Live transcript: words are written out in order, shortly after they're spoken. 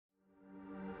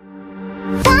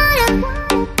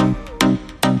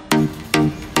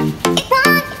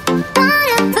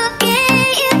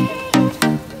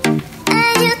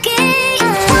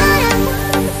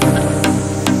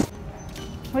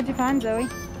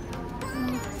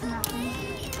Nothing.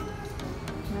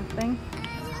 Nothing?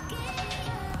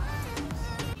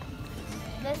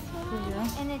 This one,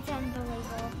 and it's on the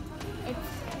label. It's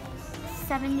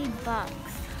 $70.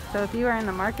 So if you are in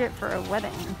the market for a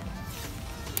wedding,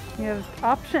 you have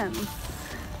options.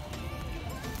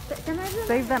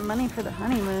 Save that money for the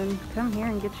honeymoon. Come here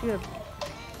and get you a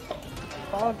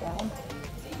ball gown.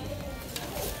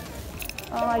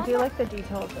 Oh, I do like the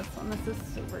detail of this one. This is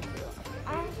super cute.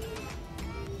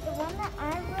 The one that I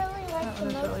really like the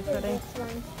most is this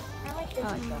one. I like this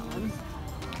one. That one.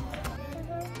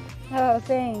 Oh,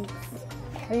 thanks.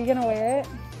 Are you gonna wear it?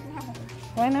 No.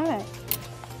 Why not?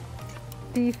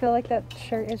 Do you feel like that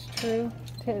shirt is true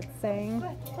to its saying?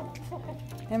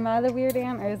 Am I the weird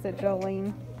aunt or is it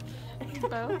Jolene?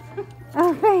 Both.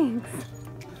 Oh, thanks.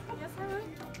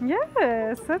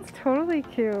 Yes, that's totally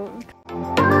cute.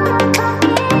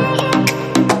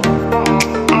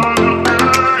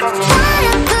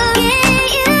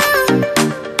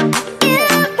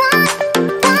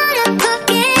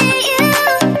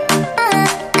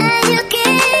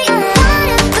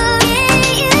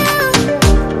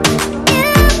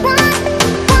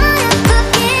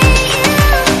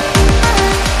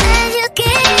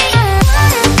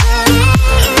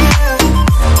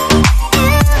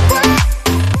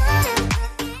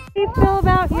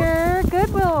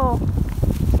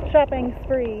 Shopping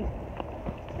spree.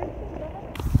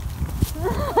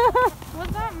 Was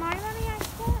that my money I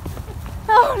spent?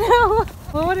 Oh no!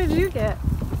 Well, what did you get?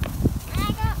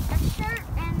 I got a shirt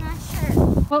and a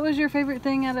shirt. What was your favorite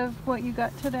thing out of what you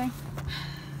got today?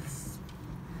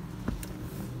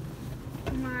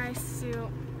 My suit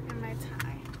and my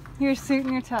tie. Your suit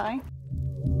and your tie?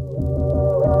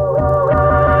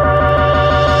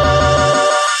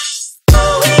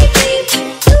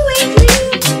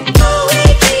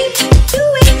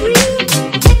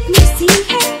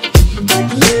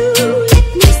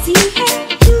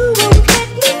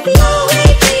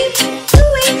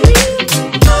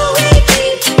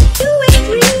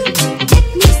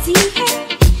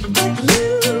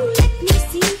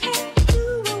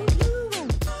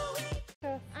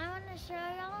 I want to show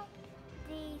y'all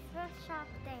the thrift shop